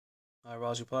Hi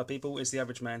Raspberry Pi people, it's the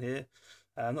average man here.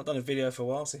 I've not done a video for a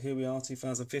while, so here we are,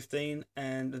 2015,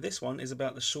 and this one is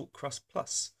about the Short Crust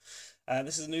Plus.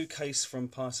 This is a new case from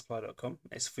PiSupply.com.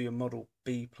 It's for your model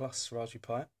B+ Raspberry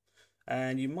Pi,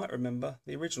 and you might remember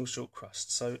the original Short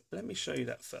Crust. So let me show you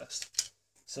that first.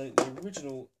 So the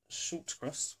original Short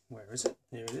Crust, where is it?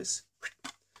 Here it is.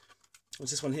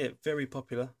 Was this one here, very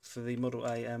popular for the Model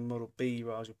A and Model B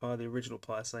Raspberry Pi, the original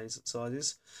Pi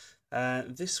sizes.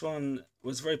 This one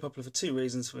was very popular for two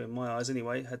reasons, in my eyes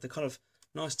anyway. It had the kind of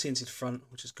nice tinted front,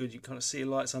 which is good. You kind of see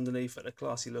lights underneath, but a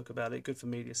classy look about it, good for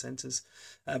media centres.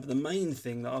 But the main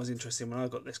thing that I was interested in when I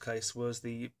got this case was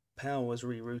the power was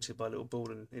rerouted by a little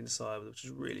board inside, which is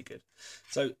really good.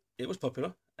 So it was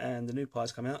popular, and the new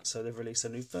Pi's come out, so they've released a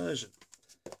new version.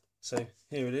 So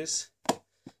here it is.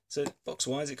 So box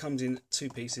wise, it comes in two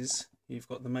pieces. You've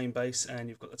got the main base and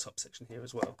you've got the top section here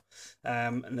as well.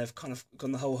 And they've kind of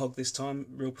gone the whole hog this time.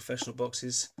 Real professional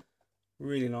boxes,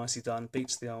 really nicely done.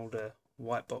 Beats the old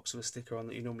white box with a sticker on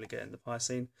that you normally get in the Pi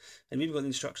scene. And you've even got the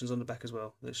instructions on the back as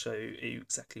well that show you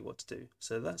exactly what to do.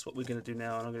 So that's what we're going to do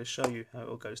now, and I'm going to show you how it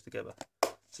all goes together.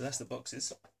 So that's the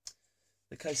boxes.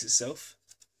 The case itself,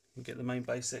 you get the main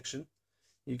base section.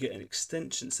 You get an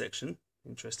extension section.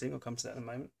 Interesting, I'll come to that in a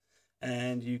moment.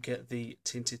 And you get the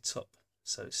tinted top.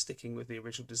 So sticking with the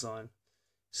original design,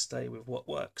 stay with what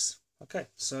works. Okay,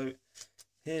 so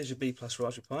here's your B+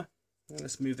 Raspberry Pi.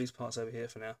 Let's move these parts over here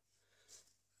for now.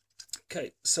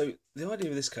 Okay, so the idea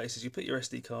of this case is you put your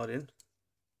SD card in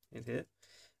here,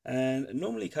 and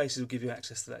normally cases will give you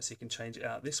access to that so you can change it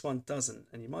out. This one doesn't,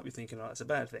 and you might be thinking, oh, that's a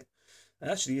bad thing. It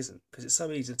actually isn't, because it's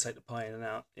so easy to take the Pi in and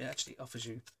out. It actually offers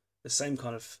you the same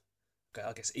kind of,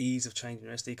 I guess, ease of changing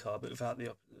your SD card, but without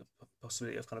the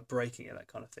possibility of kind of breaking it, that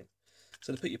kind of thing.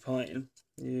 So to put your Pi in,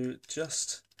 you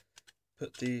just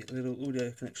put the little audio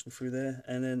connection through there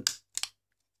and then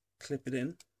clip it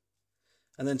in.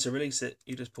 And then to release it,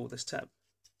 you just pull this tab.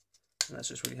 And that's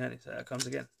just really handy. So that comes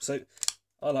again. So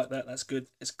I like that. That's good.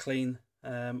 It's clean.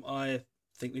 I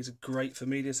think these are great for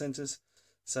media centers.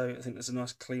 So I think that's a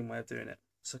nice clean way of doing it.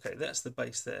 So okay, that's the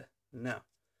base there. Now,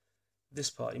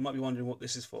 this part, you might be wondering what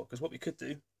this is for. Because what we could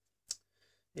do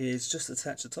is just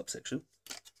attach the top section.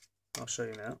 I'll show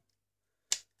you now.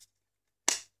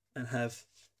 And have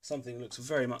something that looks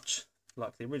very much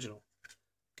like the original.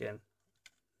 Again,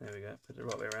 there we go, put it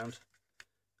right way around.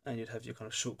 And you'd have your kind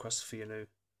of short crust for your new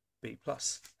B+.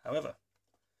 However,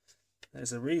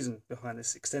 there's a reason behind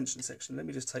this extension section. Let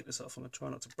me just take this off. I'm going to try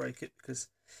not to break it because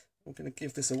I'm going to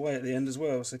give this away at the end as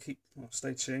well. So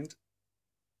stay tuned.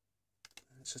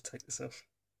 Let's just take this off.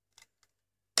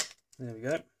 There we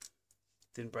go.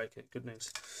 Didn't break it, good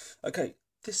news. Okay.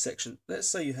 This section, let's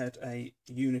say you had a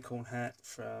unicorn hat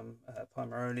from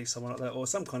Primarily, someone like that, or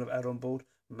some kind of add-on board,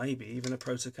 maybe even a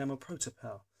Protocam or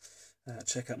Protopal.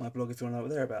 Check out my blog if you want to know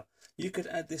what they're about. You could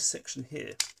add this section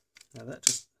here. Now that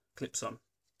just clips on,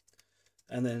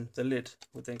 and then the lid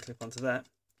would then clip onto that,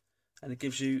 and it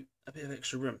gives you a bit of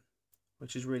extra room,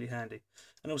 which is really handy.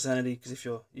 And also handy because if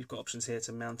you've got options here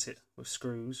to mount it with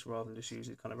screws rather than just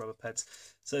using kind of rubber pads.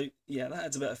 So yeah, that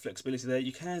adds a bit of flexibility there.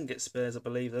 You can get spares, I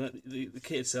believe. The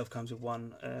kit itself comes with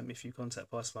one. If you contact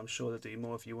PiSupply, I'm sure they'll do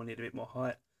more if you want it a bit more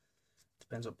height.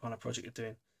 Depends what kind of project you're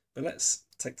doing. But let's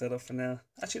take that off for now.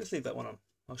 Actually, let's leave that one on.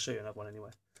 I'll show you another one anyway.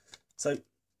 So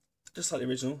just like the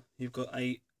original, you've got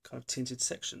a kind of tinted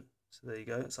section. So there you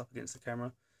go. It's up against the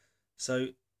camera. So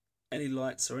any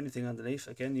lights or anything underneath,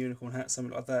 again, unicorn hat,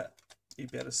 something like that, you'd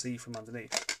be able to see from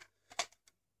underneath.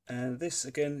 And this,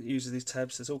 again, uses these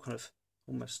tabs. It's all kind of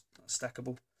almost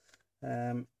stackable.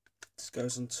 Just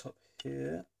goes on top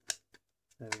here.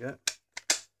 There we go.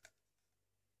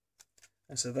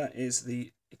 And so that is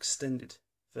the extended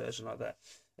version like that.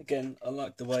 Again, I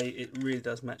like the way it really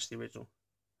does match the original.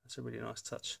 That's a really nice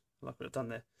touch. I like what I've done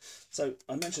there. So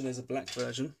I mentioned there's a black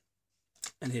version,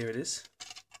 and here it is.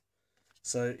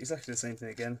 So exactly the same thing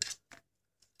again.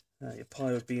 Your Pi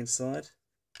would be inside.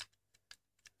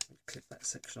 Click that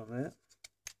section on there.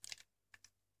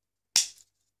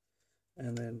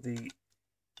 And then the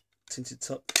tinted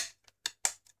top.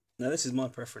 Now this is my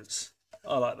preference.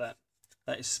 I like that.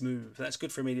 That is smooth. That's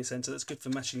good for a media center. That's good for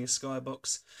matching your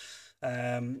skybox.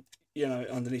 You know,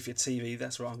 underneath your TV.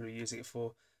 That's what I'm going to be using it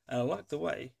for. And I like the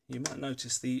way you might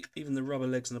notice even the rubber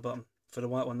legs on the bottom. For the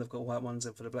white one, they've got white ones,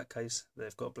 and for the black case,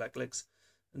 they've got black legs.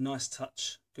 A nice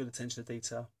touch, good attention to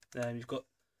detail. You've got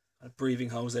breathing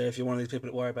holes there. If you're one of these people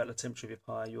that worry about the temperature of your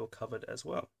Pi, you're covered as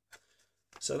well.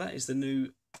 So that is the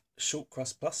new Short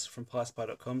Crust Plus from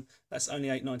PiSupply.com. That's only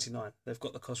 $8.99. They've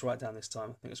got the cost right down this time.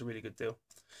 I think it's a really good deal.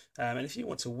 And if you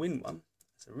want to win one,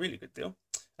 it's a really good deal.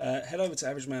 Head over to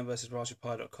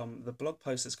averagemanvsraspberrypi.com. The blog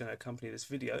post that's going to accompany this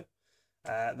video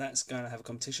That's going to have a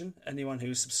competition. Anyone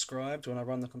who's subscribed when I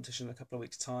run the competition in a couple of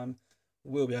weeks' time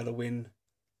will be able to win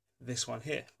this one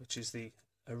here, which is the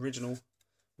original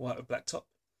white with black top.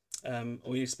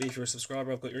 All you need to be, if you're a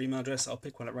subscriber, I've got your email address, I'll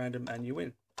pick one at random and you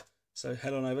win. So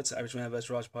head on over to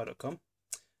averagemanvsgaragepie.com.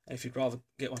 If you'd rather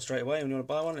get one straight away and you want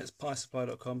to buy one, it's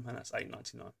piesupply.com and that's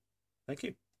 $8.99. Thank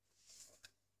you.